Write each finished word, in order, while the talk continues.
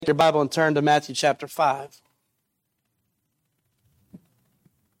Your Bible and turn to Matthew chapter 5.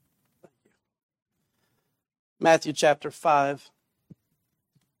 Matthew chapter 5.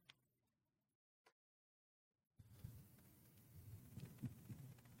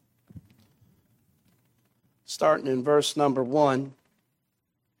 Starting in verse number 1.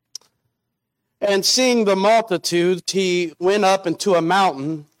 And seeing the multitude, he went up into a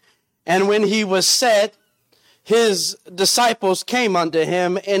mountain, and when he was set, his disciples came unto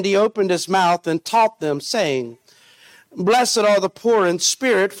him, and he opened his mouth and taught them, saying, Blessed are the poor in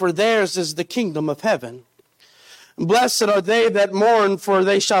spirit, for theirs is the kingdom of heaven. Blessed are they that mourn, for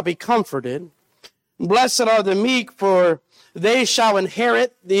they shall be comforted. Blessed are the meek, for they shall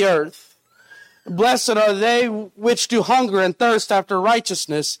inherit the earth. Blessed are they which do hunger and thirst after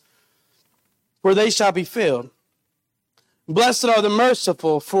righteousness, for they shall be filled. Blessed are the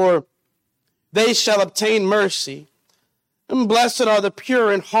merciful, for they shall obtain mercy. And blessed are the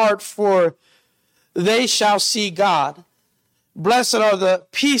pure in heart, for they shall see God. Blessed are the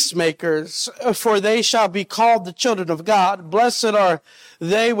peacemakers, for they shall be called the children of God. Blessed are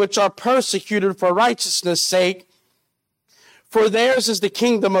they which are persecuted for righteousness' sake, for theirs is the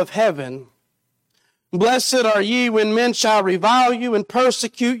kingdom of heaven. Blessed are ye when men shall revile you and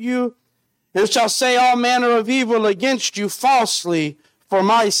persecute you, and shall say all manner of evil against you falsely for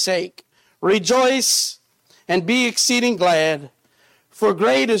my sake. Rejoice and be exceeding glad, for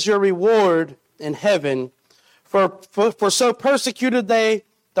great is your reward in heaven. For so persecuted they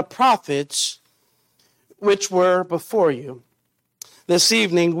the prophets which were before you. This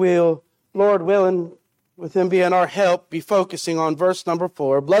evening we'll, Lord willing, with him being our help, be focusing on verse number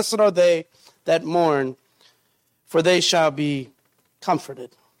 4. Blessed are they that mourn, for they shall be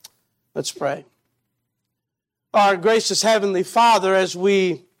comforted. Let's pray. Our gracious Heavenly Father, as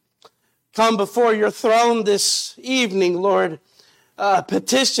we come before your throne this evening, Lord,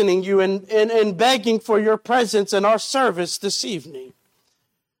 petitioning you and begging for your presence in our service this evening.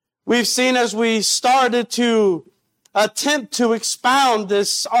 We've seen as we started to attempt to expound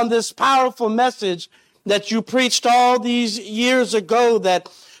on this powerful message that you preached all these years ago that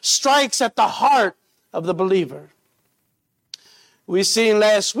strikes at the heart of the believer. We seen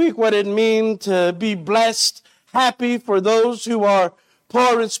last week what it means to be blessed, happy for those who are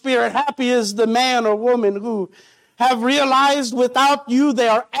poor in spirit. Happy is the man or woman who have realized without you they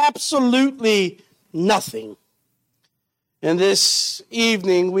are absolutely nothing. And this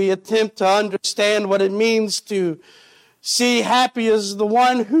evening we attempt to understand what it means to see happy as the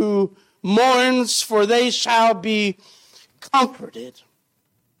one who mourns, for they shall be comforted.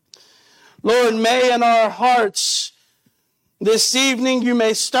 Lord, may in our hearts this evening you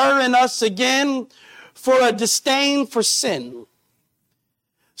may stir in us again for a disdain for sin.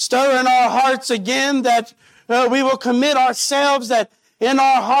 Stir in our hearts again that we will commit ourselves, that in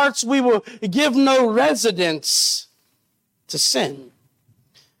our hearts we will give no residence to sin.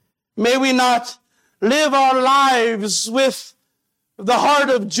 May we not live our lives with the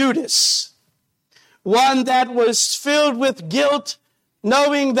heart of Judas, one that was filled with guilt,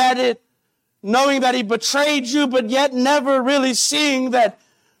 knowing that he betrayed you, but yet never really seeing that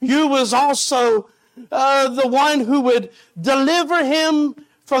you was also the one who would deliver him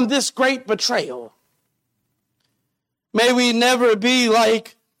from this great betrayal. May we never be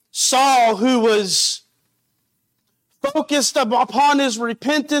like Saul, who was focused upon his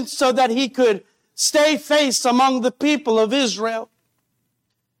repentance so that he could stay face among the people of Israel.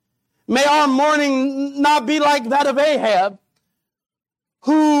 May our mourning not be like that of Ahab,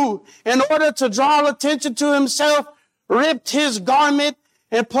 who, in order to draw attention to himself, ripped his garment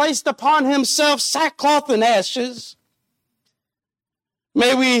and placed upon himself sackcloth and ashes.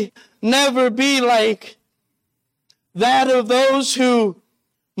 May we never be like that of those who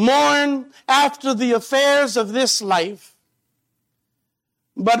mourn after the affairs of this life.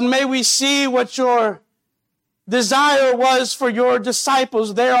 But may we see what your desire was for your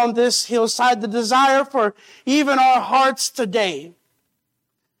disciples there on this hillside, the desire for even our hearts today.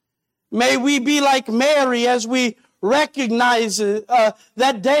 May we be like Mary as we recognize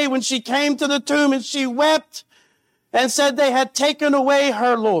that day when she came to the tomb and she wept and said they had taken away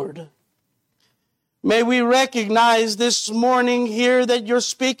her Lord. May we recognize this morning here that you're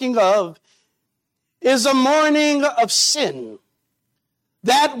speaking of is a morning of sin,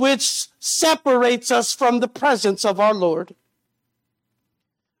 that which separates us from the presence of our Lord.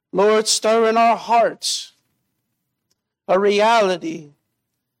 Lord, stir in our hearts a reality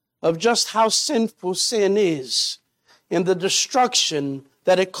of just how sinful sin is and the destruction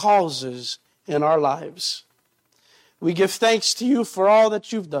that it causes in our lives. We give thanks to you for all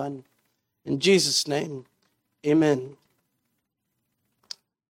that you've done. In Jesus' name, amen.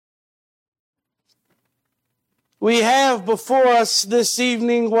 We have before us this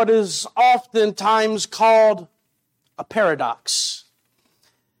evening what is oftentimes called a paradox.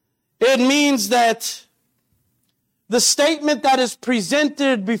 It means that the statement that is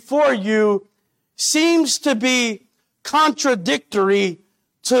presented before you seems to be contradictory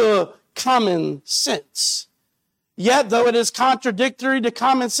to common sense. Yet, though it is contradictory to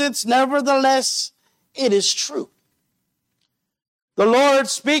common sense, nevertheless, it is true. The Lord,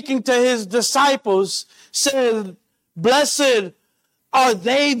 speaking to his disciples, said, "Blessed are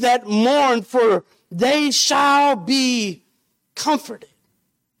they that mourn, for they shall be comforted."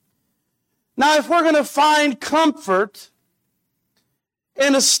 Now, if we're going to find comfort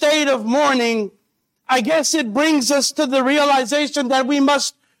in a state of mourning, I guess it brings us to the realization that we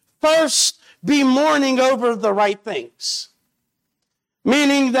must first be mourning over the right things.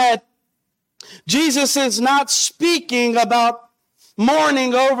 Meaning that Jesus is not speaking about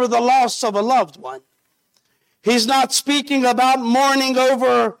mourning over the loss of a loved one. He's not speaking about mourning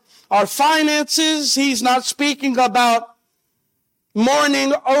over our finances. He's not speaking about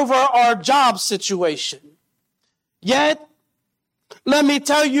mourning over our job situation. Yet, let me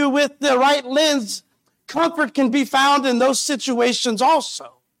tell you, with the right lens, comfort can be found in those situations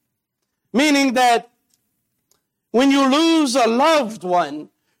also. Meaning that when you lose a loved one,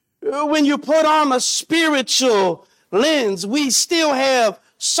 when you put on a spiritual lens, we still have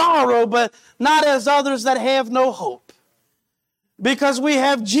sorrow, but not as others that have no hope. Because we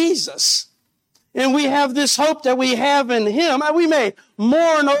have Jesus. And we have this hope that we have in him. And we may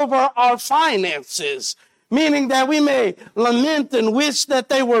mourn over our finances, meaning that we may lament and wish that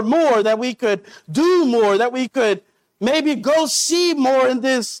they were more, that we could do more, that we could maybe go see more in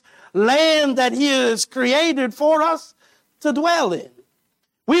this land that he has created for us to dwell in.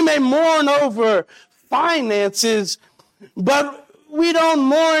 We may mourn over finances, but we don't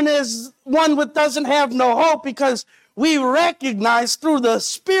mourn as one that doesn't have no hope, because we recognize through the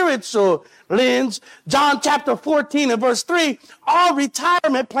spiritual lens, John chapter 14 and verse 3, our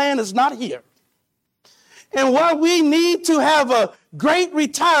retirement plan is not here. And while we need to have a great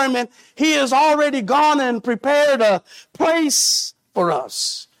retirement, he has already gone and prepared a place for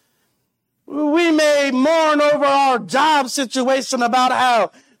us. We may mourn over our job situation, about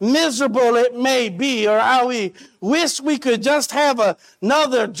how miserable it may be, or how we wish we could just have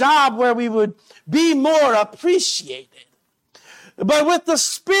another job where we would be more appreciated. But with the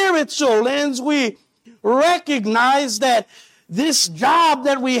spiritual lens, we recognize that this job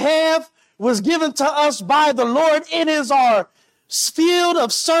that we have was given to us by the Lord. It is our field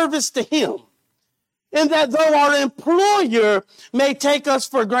of service to him. And that though our employer may take us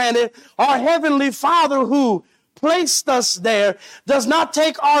for granted, our Heavenly Father who placed us there does not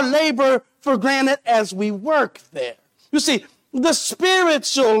take our labor for granted as we work there. You see, the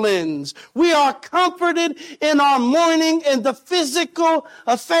spiritual lens, we are comforted in our mourning in the physical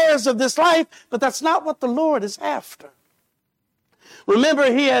affairs of this life, but that's not what the Lord is after.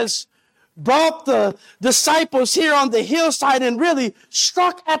 Remember, he has brought the disciples here on the hillside and really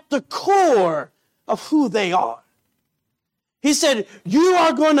struck at the core of who they are. He said, you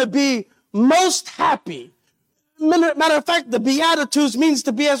are going to be most happy. Matter of fact, the Beatitudes means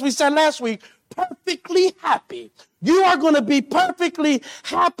to be, as we said last week, perfectly happy. You are going to be perfectly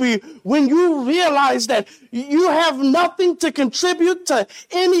happy when you realize that you have nothing to contribute to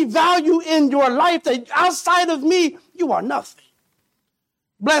any value in your life, that outside of me, you are nothing.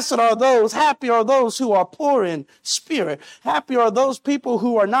 Blessed are those, happy are those who are poor in spirit. Happy are those people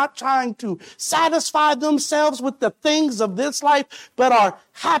who are not trying to satisfy themselves with the things of this life, but are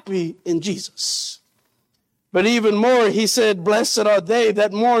happy in Jesus. But even more, he said, blessed are they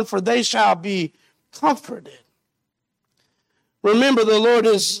that mourn, for they shall be comforted. Remember, the Lord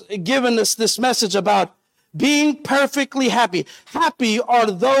has given us this message about being perfectly happy. Happy are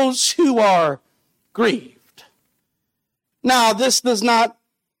those who are grieved. Now, this does not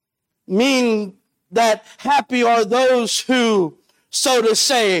mean that happy are those who, so to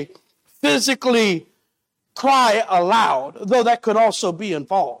say, physically cry aloud, though that could also be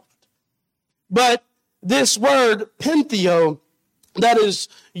involved. But this word pentheo that is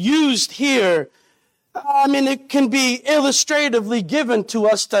used here, it can be illustratively given to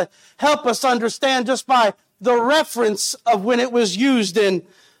us to help us understand just by the reference of when it was used in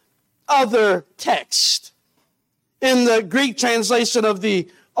other texts. In the Greek translation of the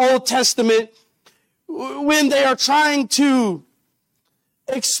Old Testament, when they are trying to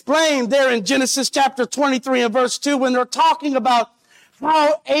explain there in Genesis chapter 23 and verse 2, when they're talking about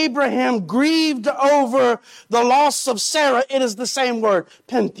how Abraham grieved over the loss of Sarah, it is the same word,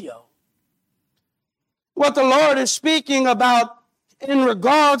 pentheo. What the Lord is speaking about in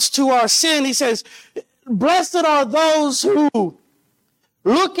regards to our sin, he says, blessed are those who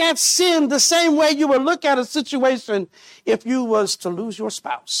look at sin the same way you would look at a situation if you was to lose your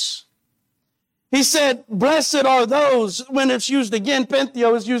spouse. He said, blessed are those, when it's used again,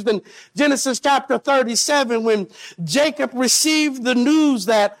 pentheo is used in Genesis chapter 37, when Jacob received the news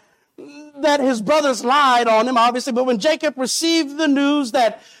that his brothers lied on him, obviously, but when Jacob received the news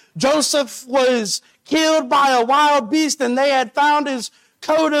that Joseph was killed by a wild beast and they had found his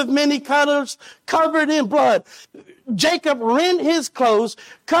coat of many colors covered in blood, Jacob rent his clothes,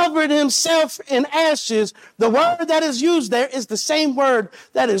 covered himself in ashes. The word that is used there is the same word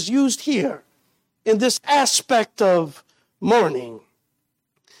that is used here in this aspect of mourning.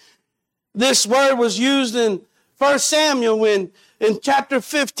 This word was used in 1 Samuel in chapter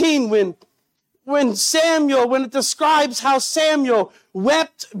 15 when it describes how Samuel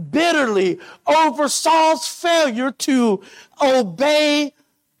wept bitterly over Saul's failure to obey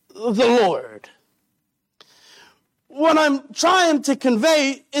the Lord. What I'm trying to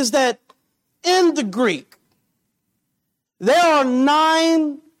convey is that in the Greek, there are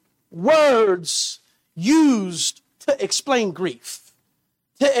 9 words used to explain grief,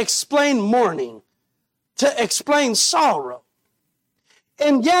 to explain mourning, to explain sorrow.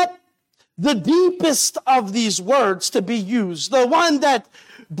 And yet, the deepest of these words to be used, the one that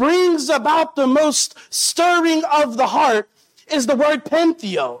brings about the most stirring of the heart, is the word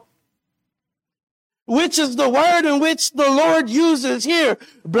pentheo, which is the word in which the Lord uses here.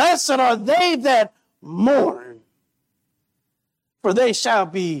 Blessed are they that mourn, for they shall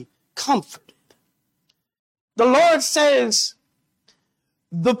be comforted. The Lord says,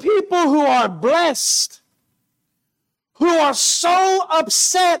 the people who are blessed, who are so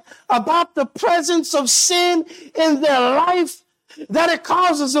upset about the presence of sin in their life that it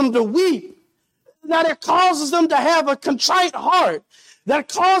causes them to weep, that it causes them to have a contrite heart, that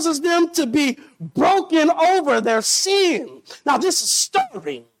causes them to be broken over their sin. Now, this is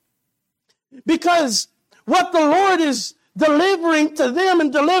stirring, because what the Lord is delivering to them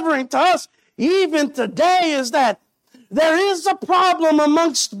and delivering to us even today is that there is a problem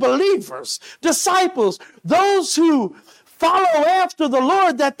amongst believers, disciples, those who follow after the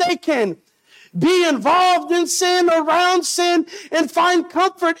Lord, that they can be involved in sin, around sin, and find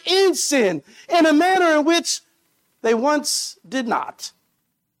comfort in sin in a manner in which they once did not.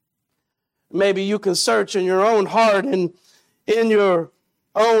 Maybe you can search in your own heart and in your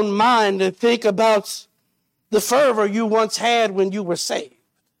own mind and think about the fervor you once had when you were saved.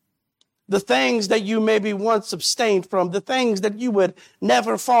 The things that you maybe once abstained from, the things that you would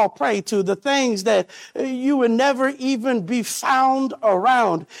never fall prey to, the things that you would never even be found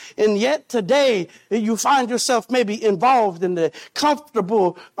around. And yet today you find yourself maybe involved in the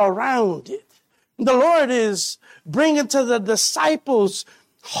comfortable around it. The Lord is bringing to the disciples'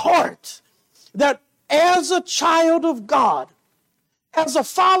 heart that as a child of God, as a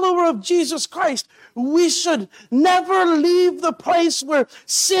follower of Jesus Christ, we should never leave the place where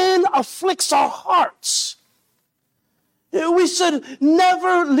sin afflicts our hearts. We should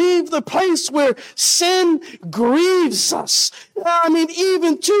never leave the place where sin grieves us. I mean,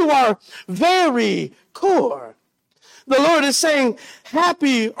 even to our very core. The Lord is saying,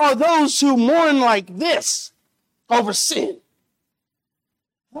 happy are those who mourn like this over sin.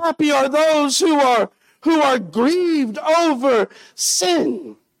 Happy are those who are grieved over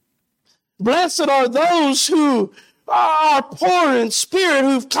sin. Blessed are those who are poor in spirit,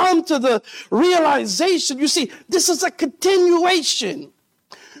 who've come to the realization. You see, this is a continuation.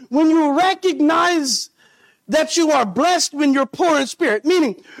 When you recognize that you are blessed when you're poor in spirit,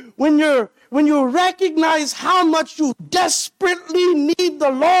 meaning when you recognize how much you desperately need the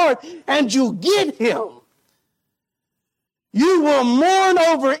Lord and you get Him, you will mourn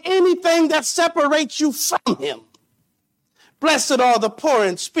over anything that separates you from Him. Blessed are the poor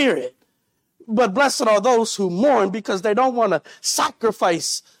in spirit. But blessed are those who mourn because they don't want to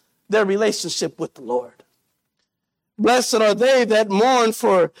sacrifice their relationship with the Lord. Blessed are they that mourn,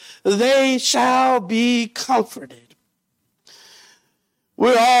 for they shall be comforted.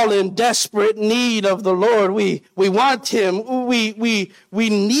 We're all in desperate need of the Lord. We want Him. We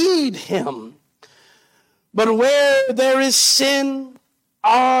need Him. But where there is sin,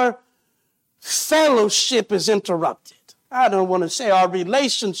 our fellowship is interrupted. I don't want to say our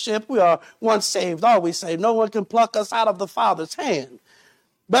relationship. We are once saved, always saved. No one can pluck us out of the Father's hand.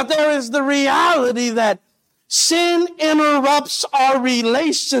 But there is the reality that sin interrupts our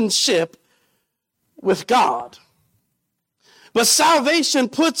relationship with God. But salvation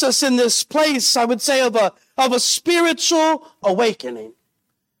puts us in this place, I would say, of a spiritual awakening.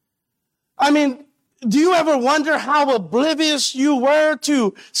 I mean, Do you ever wonder how oblivious you were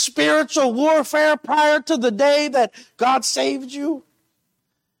to spiritual warfare prior to the day that God saved you?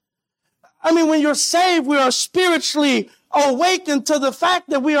 I mean, when you're saved, we are spiritually awakened to the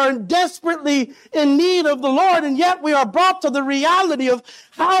fact that we are desperately in need of the Lord, and yet we are brought to the reality of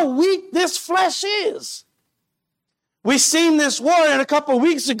how weak this flesh is. We seen this warning a couple of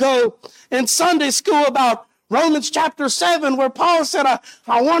weeks ago in Sunday school about Romans chapter 7, where Paul said,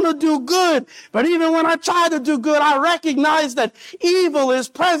 I want to do good, but even when I try to do good, I recognize that evil is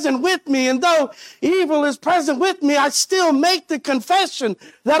present with me. And though evil is present with me, I still make the confession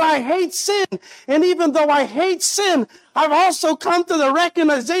that I hate sin. And even though I hate sin, I've also come to the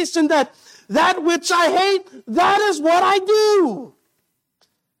recognition that that which I hate, that is what I do.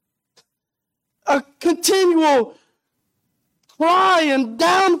 A continual cry and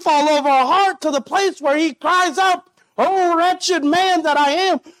downfall of our heart to the place where he cries out, "Oh, wretched man that I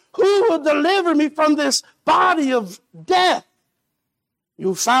am, who will deliver me from this body of death?"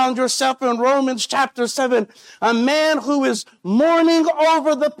 You found yourself in Romans chapter 7, a man who is mourning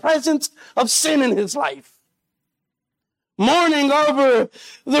over the presence of sin in his life. Mourning over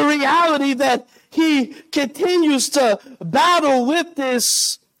the reality that he continues to battle with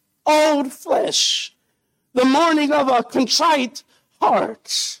this old flesh. The mourning of a contrite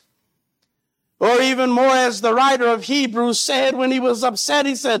heart. Or even more, as the writer of Hebrews said when he was upset,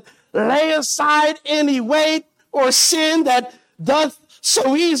 he said, "Lay aside any weight or sin that doth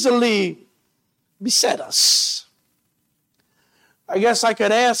so easily beset us." I guess I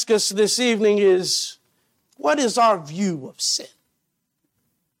could ask us this evening is, what is our view of sin?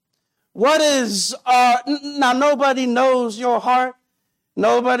 What is our, now nobody knows your heart.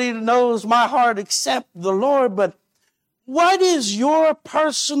 Nobody knows my heart except the Lord, but what is your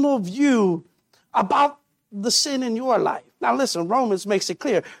personal view about the sin in your life? Now listen, Romans makes it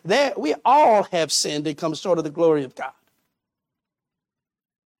clear that we all have sinned and come short of the glory of God.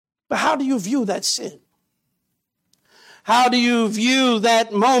 But how do you view that sin? How do you view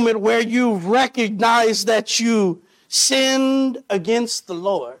that moment where you recognize that you sinned against the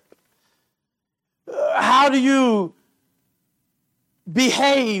Lord? How do you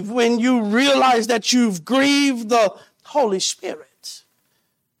behave when you realize that you've grieved the Holy Spirit?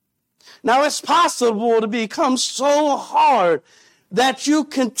 Now, it's possible to become so hard that you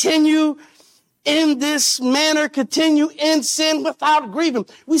continue in this manner, continue in sin without grieving.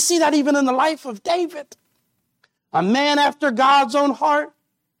 We see that even in the life of David, a man after God's own heart.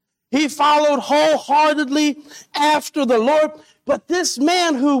 He followed wholeheartedly after the Lord. But this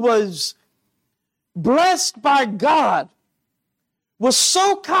man who was blessed by God was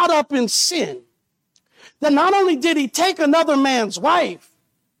so caught up in sin that not only did he take another man's wife,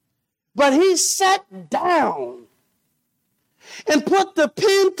 but he sat down and put the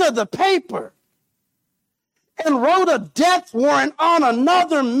pen to the paper and wrote a death warrant on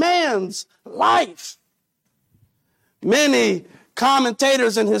another man's life. Many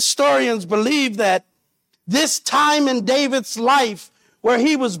commentators and historians believe that this time in David's life where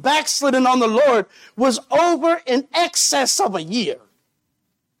he was backslidden on the Lord was over in excess of a year.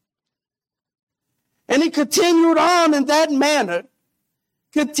 And he continued on in that manner,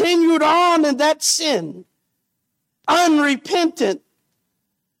 continued on in that sin, unrepentant,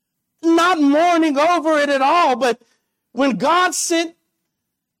 not mourning over it at all. But when God sent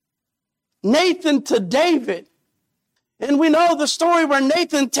Nathan to David, and we know the story where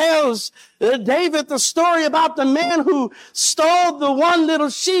Nathan tells David the story about the man who stole the one little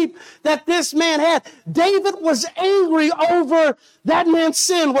sheep that this man had. David was angry over that man's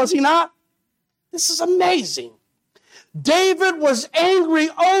sin, was he not? This is amazing. David was angry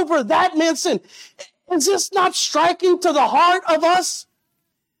over that man's sin. Is this not striking to the heart of us?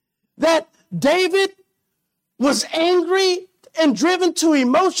 That David was angry and driven to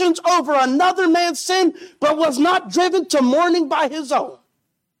emotions over another man's sin, but was not driven to mourning by his own.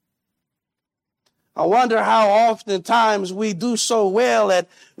 I wonder how oftentimes we do so well at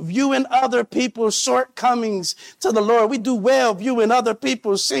viewing other people's shortcomings to the Lord. We do well viewing other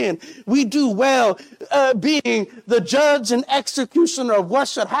people's sin. We do well being the judge and executioner of what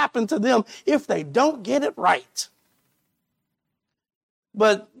should happen to them if they don't get it right.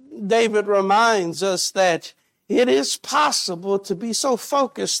 But David reminds us that it is possible to be so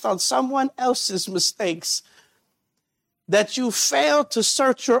focused on someone else's mistakes that you fail to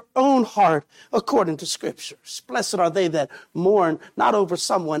search your own heart according to scriptures. Blessed are they that mourn not over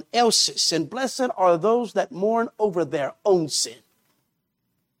someone else's sin. Blessed are those that mourn over their own sin.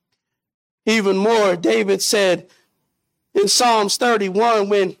 Even more, David said in Psalms 31,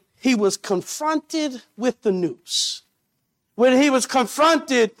 when he was confronted with the news, when he was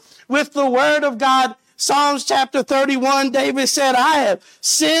confronted with the word of God Psalms chapter 31, David said, I have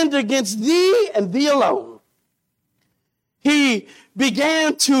sinned against thee and thee alone. He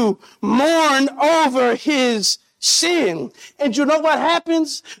began to mourn over his sin. And you know what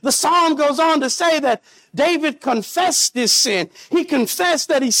happens? The psalm goes on to say that David confessed this sin. He confessed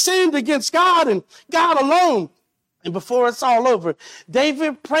that he sinned against God and God alone. And before it's all over,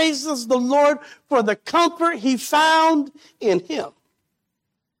 David praises the Lord for the comfort he found in him.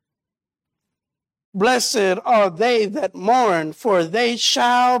 Blessed are they that mourn, for they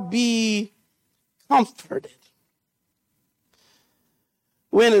shall be comforted.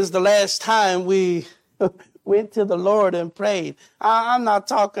 When is the last time we went to the Lord and prayed? I'm not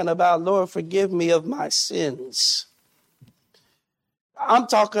talking about, Lord, forgive me of my sins. I'm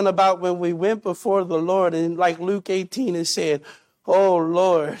talking about when we went before the Lord and like Luke 18 and said, oh,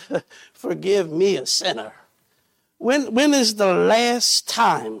 Lord, forgive me a sinner. When is the last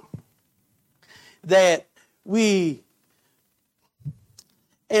time that we,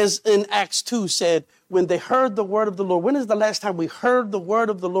 as in Acts 2 said, when they heard the word of the Lord, when is the last time we heard the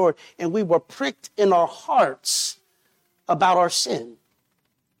word of the Lord and we were pricked in our hearts about our sin?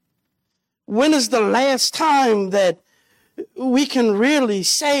 When is the last time that we can really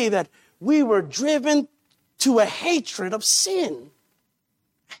say that we were driven to a hatred of sin?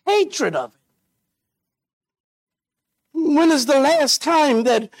 Hatred of it. When is the last time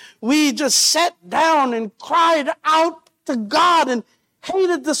that we just sat down and cried out to God and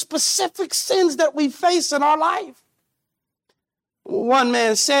hated the specific sins that we face in our life? One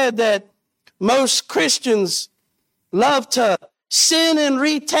man said that most Christians love to sin in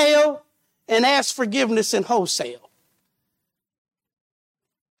retail and ask forgiveness in wholesale.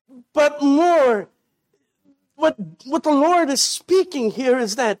 But more, what the Lord is speaking here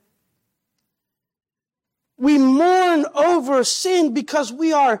is that we mourn over sin because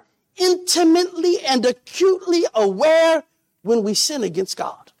we are intimately and acutely aware when we sin against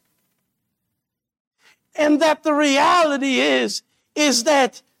God. And that the reality is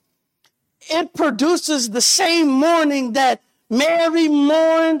that it produces the same mourning that Mary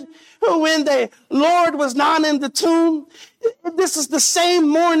mourned when the Lord was not in the tomb. This is the same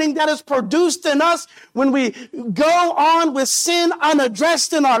mourning that is produced in us when we go on with sin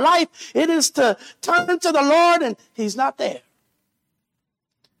unaddressed in our life. It is to turn to the Lord and he's not there.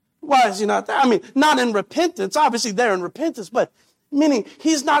 Why is he not there? I mean, not in repentance, obviously there in repentance, but meaning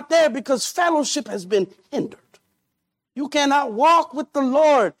he's not there because fellowship has been hindered. You cannot walk with the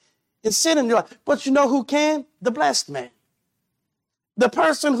Lord and sin in your life. But you know who can? The blessed man. The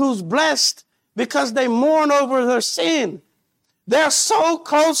person who's blessed because they mourn over their sin. They're so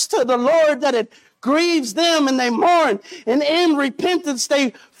close to the Lord that it grieves them and they mourn. And in repentance,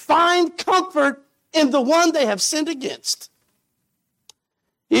 they find comfort in the one they have sinned against.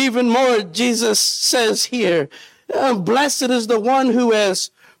 Even more, Jesus says here, blessed is the one who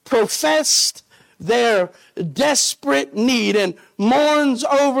has professed their desperate need and mourns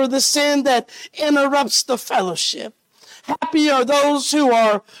over the sin that interrupts the fellowship. Happy are those who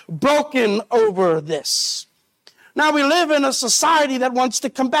are broken over this. Now, we live in a society that wants to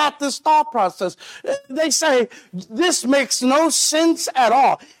combat this thought process. They say, this makes no sense at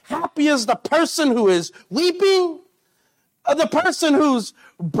all. Happy is the person who is weeping, the person who's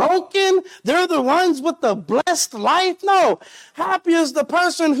broken. They're the ones with the blessed life. No, happy is the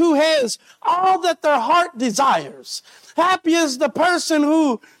person who has all that their heart desires. Happy is the person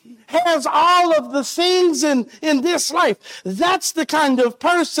who has all of the things in this life. That's the kind of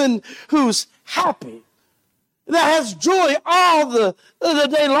person who's happy, that has joy all the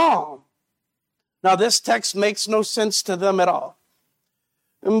day long. Now, this text makes no sense to them at all.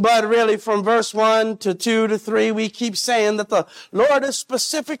 But really, from verse 1 to 2 to 3, we keep saying that the Lord is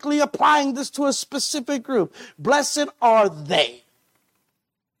specifically applying this to a specific group. Blessed are they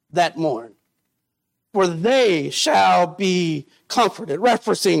that mourn, for they shall be comforted,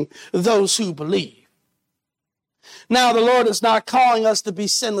 referencing those who believe. Now, the Lord is not calling us to be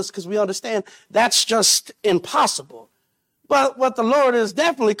sinless because we understand that's just impossible. But what the Lord is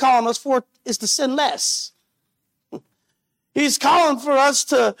definitely calling us for is to sin less. He's calling for us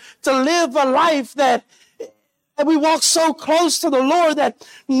to live a life that we walk so close to the Lord that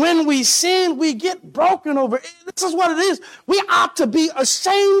when we sin, we get broken over. This is what it is. We ought to be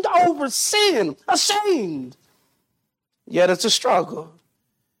ashamed over sin. Ashamed. Yet it's a struggle.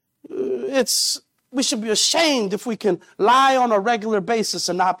 We should be ashamed if we can lie on a regular basis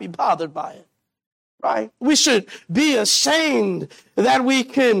and not be bothered by it. Right? We should be ashamed that we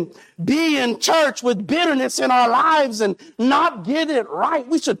can be in church with bitterness in our lives and not get it right.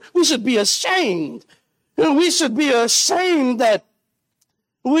 We should be ashamed. And we should be ashamed that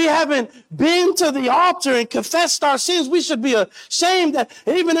We haven't been to the altar and confessed our sins. We should be ashamed that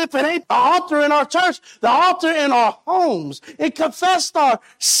even if it ain't the altar in our church, the altar in our homes, and confessed our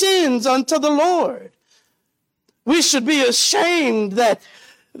sins unto the Lord. We should be ashamed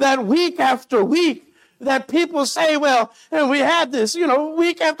that week after week that people say, well, and we had this,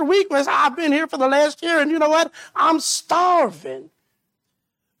 week after week, I've been here for the last year, and you know what? I'm starving.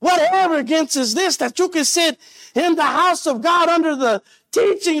 What arrogance is this, that you can sit in the house of God under the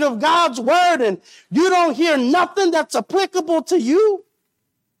teaching of God's word and you don't hear nothing that's applicable to you?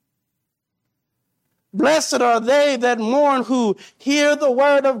 Blessed are they that mourn, who hear the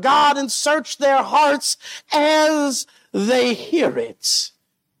word of God and search their hearts as they hear it.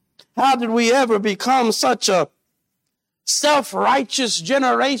 How did we ever become such a self-righteous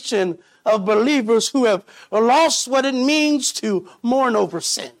generation of believers who have lost what it means to mourn over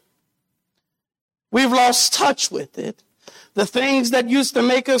sin? We've lost touch with it. The things that used to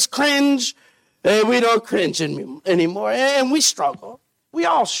make us cringe, we don't cringe anymore. And we struggle. We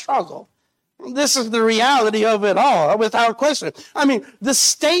all struggle. This is the reality of it all, without question. I mean, the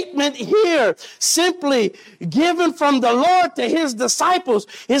statement here, simply given from the Lord to his disciples,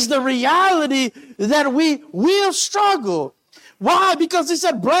 is the reality that we will struggle. Why? Because he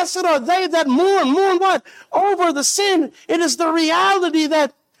said, blessed are they that mourn. Mourn what? Over the sin. It is the reality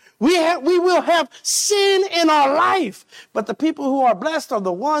that we will have sin in our life. But the people who are blessed are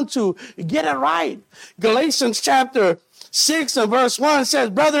the ones who get it right. Galatians chapter 6 and verse 1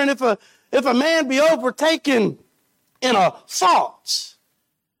 says, brethren, if a man be overtaken in a fault.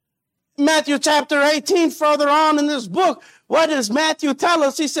 Matthew chapter 18, further on in this book, what does Matthew tell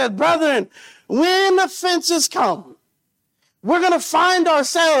us? He said, brethren, when offenses come, we're going to find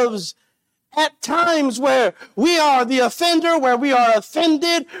ourselves at times where we are the offender, where we are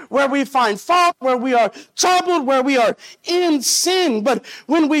offended, where we find fault, where we are troubled, where we are in sin. But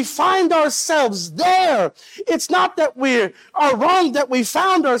when we find ourselves there, it's not that we are wrong that we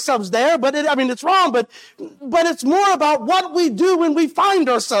found ourselves there, but it's wrong, but it's more about what we do when we find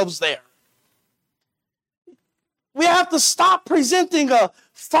ourselves there. We have to stop presenting a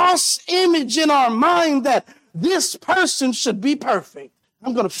false image in our mind that this person should be perfect.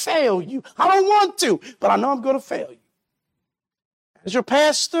 I'm going to fail you. I don't want to, but I know I'm going to fail you. As your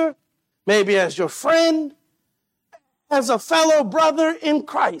pastor, maybe as your friend, as a fellow brother in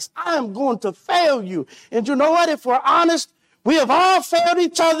Christ, I am going to fail you. And you know what? If we're honest, we have all failed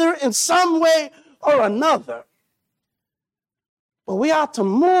each other in some way or another. But we ought to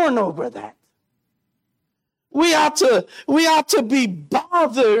mourn over that. We ought to be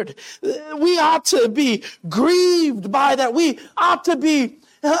bothered. We ought to be grieved by that. We ought to be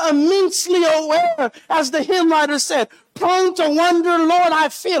immensely aware, as the hymn writer said, prone to wonder, Lord, I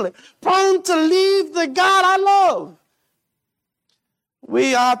feel it. Prone to leave the God I love.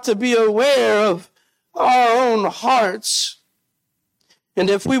 We ought to be aware of our own hearts. And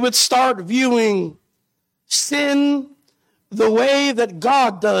if we would start viewing sin the way that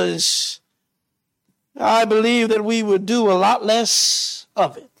God does, I believe that we would do a lot less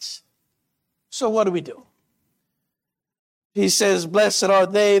of it. So what do? He says, blessed are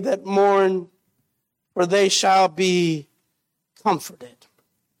they that mourn, for they shall be comforted.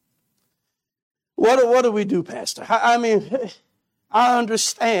 What do we do, Pastor? I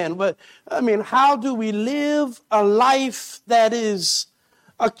understand, but how do we live a life that is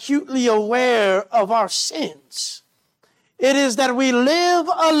acutely aware of our sins? It is that we live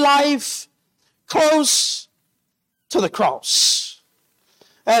a life close to the cross.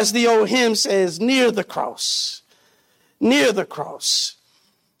 As the old hymn says, near the cross. Near the cross.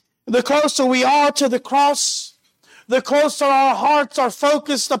 The closer we are to the cross, the closer our hearts are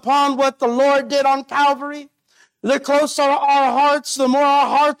focused upon what the Lord did on Calvary. The closer our hearts, the more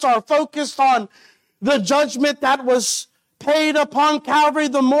our hearts are focused on the judgment that was paid upon Calvary,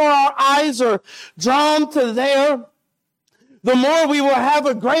 the more our eyes are drawn to there. The more we will have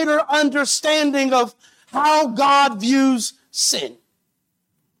a greater understanding of how God views sin.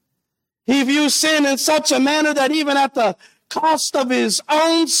 He views sin in such a manner that even at the cost of his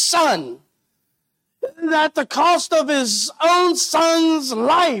own son, at the cost of his own son's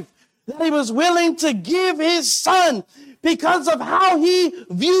life, that he was willing to give his son because of how he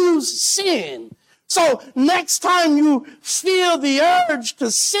views sin. So next time you feel the urge to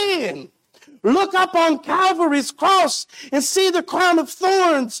sin, look up on Calvary's cross and see the crown of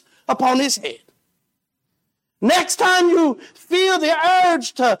thorns upon his head. Next time you feel the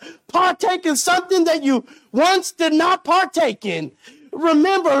urge to partake in something that you once did not partake in,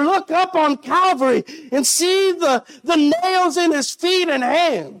 remember, look up on Calvary and see the nails in his feet and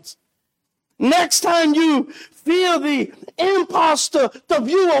hands. Next time you feel the impulse to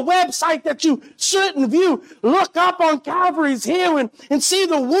view a website that you shouldn't view. Look up on Calvary's Hill and see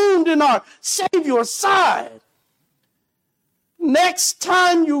the wound in our Savior's side. Next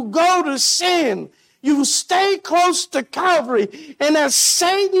time you go to sin, you stay close to Calvary. And as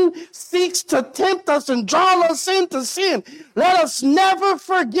Satan seeks to tempt us and draw us into sin, let us never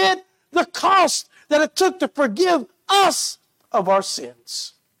forget the cost that it took to forgive us of our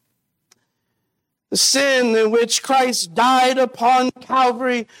sins. The sin in which Christ died upon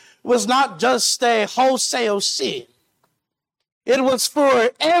Calvary was not just a wholesale sin. It was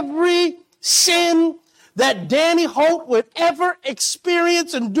for every sin that Danny Holt would ever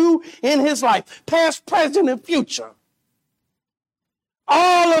experience and do in his life, past, present, and future.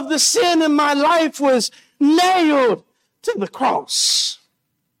 All of the sin in my life was nailed to the cross.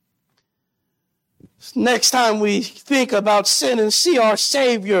 Next time we think about sin and see our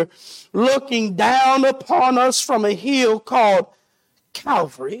Savior looking down upon us from a hill called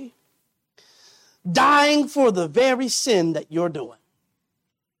Calvary, dying for the very sin that you're doing.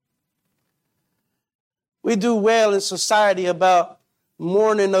 We do well in society about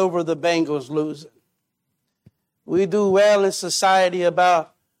mourning over the Bengals losing. We do well in society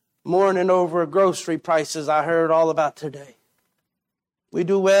about mourning over grocery prices I heard all about today. We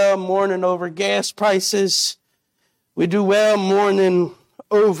do well mourning over gas prices. We do well mourning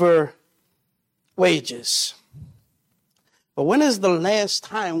over wages. But when is the last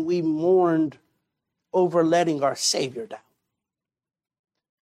time we mourned over letting our Savior down?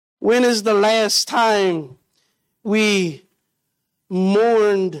 When is the last time we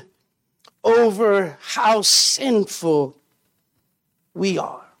mourned over how sinful we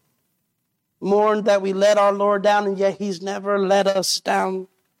are? Mourned that we let our Lord down, and yet He's never let us down.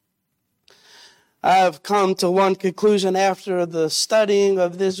 I've come to one conclusion after the studying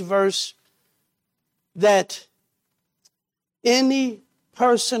of this verse, that any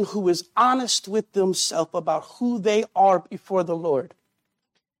person who is honest with themselves about who they are before the Lord,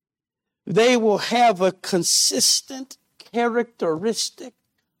 they will have a consistent characteristic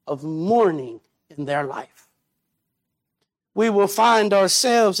of mourning in their life. We will find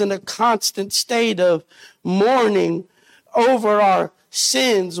ourselves in a constant state of mourning over our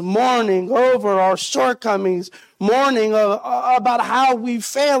sins, mourning over our shortcomings, mourning about how we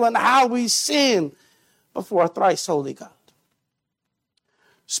fail and how we sin before a thrice holy God.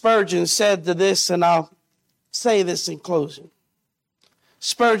 Spurgeon said to this, and I'll say this in closing.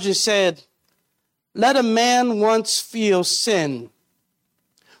 Spurgeon said, "Let a man once feel sin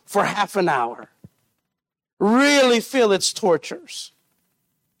for half an hour, really feel its tortures,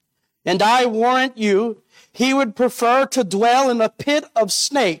 and I warrant you, he would prefer to dwell in a pit of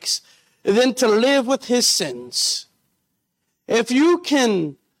snakes than to live with his sins. If you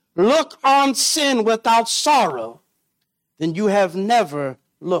can look on sin without sorrow, then you have never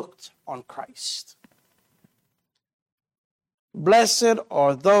looked on Christ." Blessed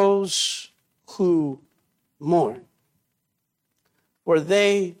are those who mourn, for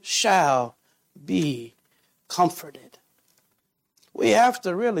they shall be comforted. We have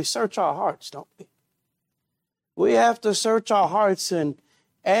to really search our hearts, don't we? We have to search our hearts and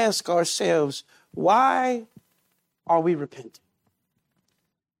ask ourselves, why are we repenting?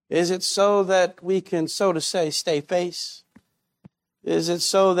 Is it so that we can, so to say, stay face? Is it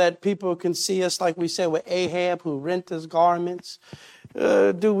so that people can see us like we said with Ahab, who rent his garments?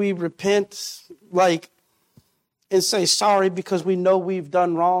 Do we repent and say sorry because we know we've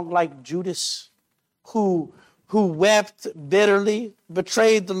done wrong, like Judas, who wept bitterly,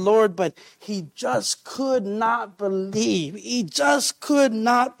 betrayed the Lord, but he just could not believe. He just could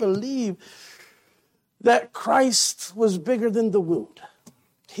not believe that Christ was bigger than the wound.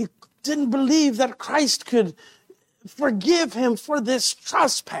 He didn't believe that Christ could forgive him for this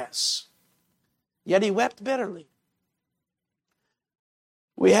trespass. Yet he wept bitterly.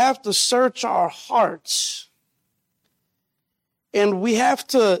 We have to search our hearts, and we have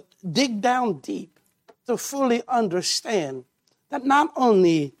to dig down deep to fully understand that not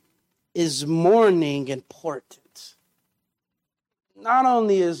only is mourning important, not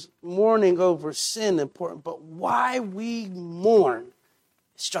only is mourning over sin important, but why we mourn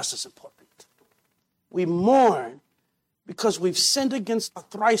is just as important. We mourn because we've sinned against a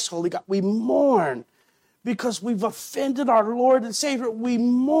thrice holy God. We mourn because we've offended our Lord and Savior. We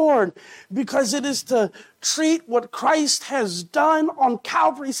mourn because it is to treat what Christ has done on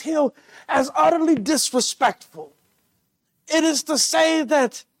Calvary's Hill as utterly disrespectful. It is to say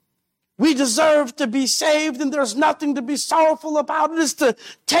that we deserve to be saved and there's nothing to be sorrowful about. It is to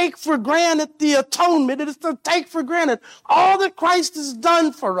take for granted the atonement. It is to take for granted all that Christ has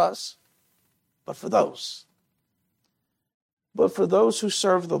done for us. But for those but for those who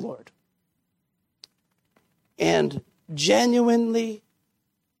serve the Lord and genuinely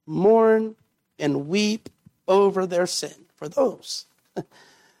mourn and weep over their sin. For those,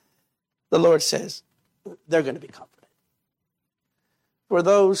 the Lord says, they're going to be comforted. For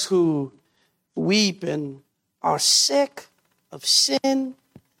those who weep and are sick of sin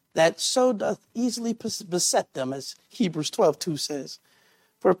that so doth easily beset them, as Hebrews 12:2 says.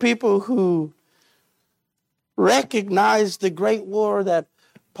 For people who recognize the great war that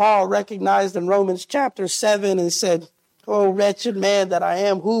Paul recognized in Romans chapter 7 and said, "Oh, wretched man that I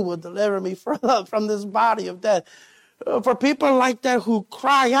am, who will deliver me from this body of death?" For people like that who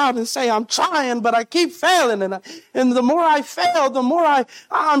cry out and say, "I'm trying, but I keep failing. And the more I fail, the more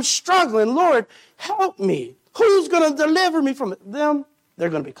I'm struggling. Lord, help me. Who's going to deliver me from it?" Them, they're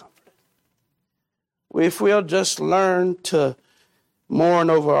going to be comforted. If we'll just learn to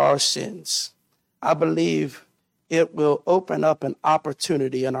mourn over our sins, I believe it will open up an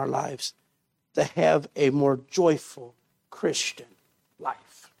opportunity in our lives to have a more joyful Christian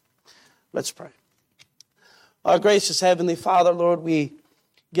life. Let's pray. Our gracious Heavenly Father, Lord, we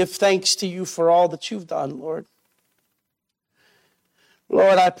give thanks to you for all that you've done, Lord.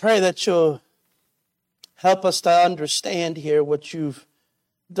 Lord, I pray that you'll help us to understand here what you've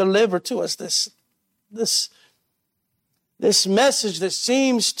delivered to us, this message that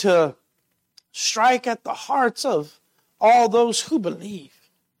seems to strike at the hearts of all those who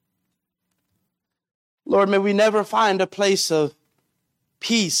believe. Lord, may we never find a place of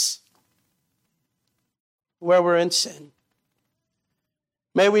peace where we're in sin.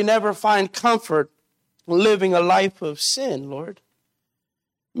 May we never find comfort living a life of sin, Lord.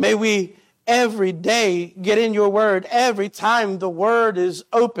 May we every day get in your word. Every time the word is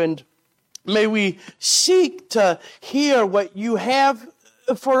opened, may we seek to hear what you have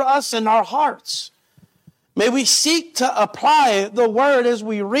for us in our hearts. May we seek to apply the word as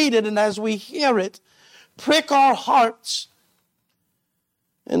we read it and as we hear it. Prick our hearts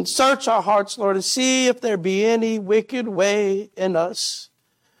and search our hearts, Lord, to see if there be any wicked way in us.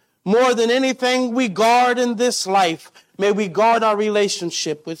 More than anything we guard in this life, may we guard our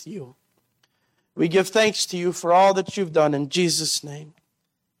relationship with you. We give thanks to you for all that you've done in Jesus' name.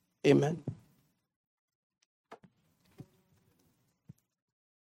 Amen.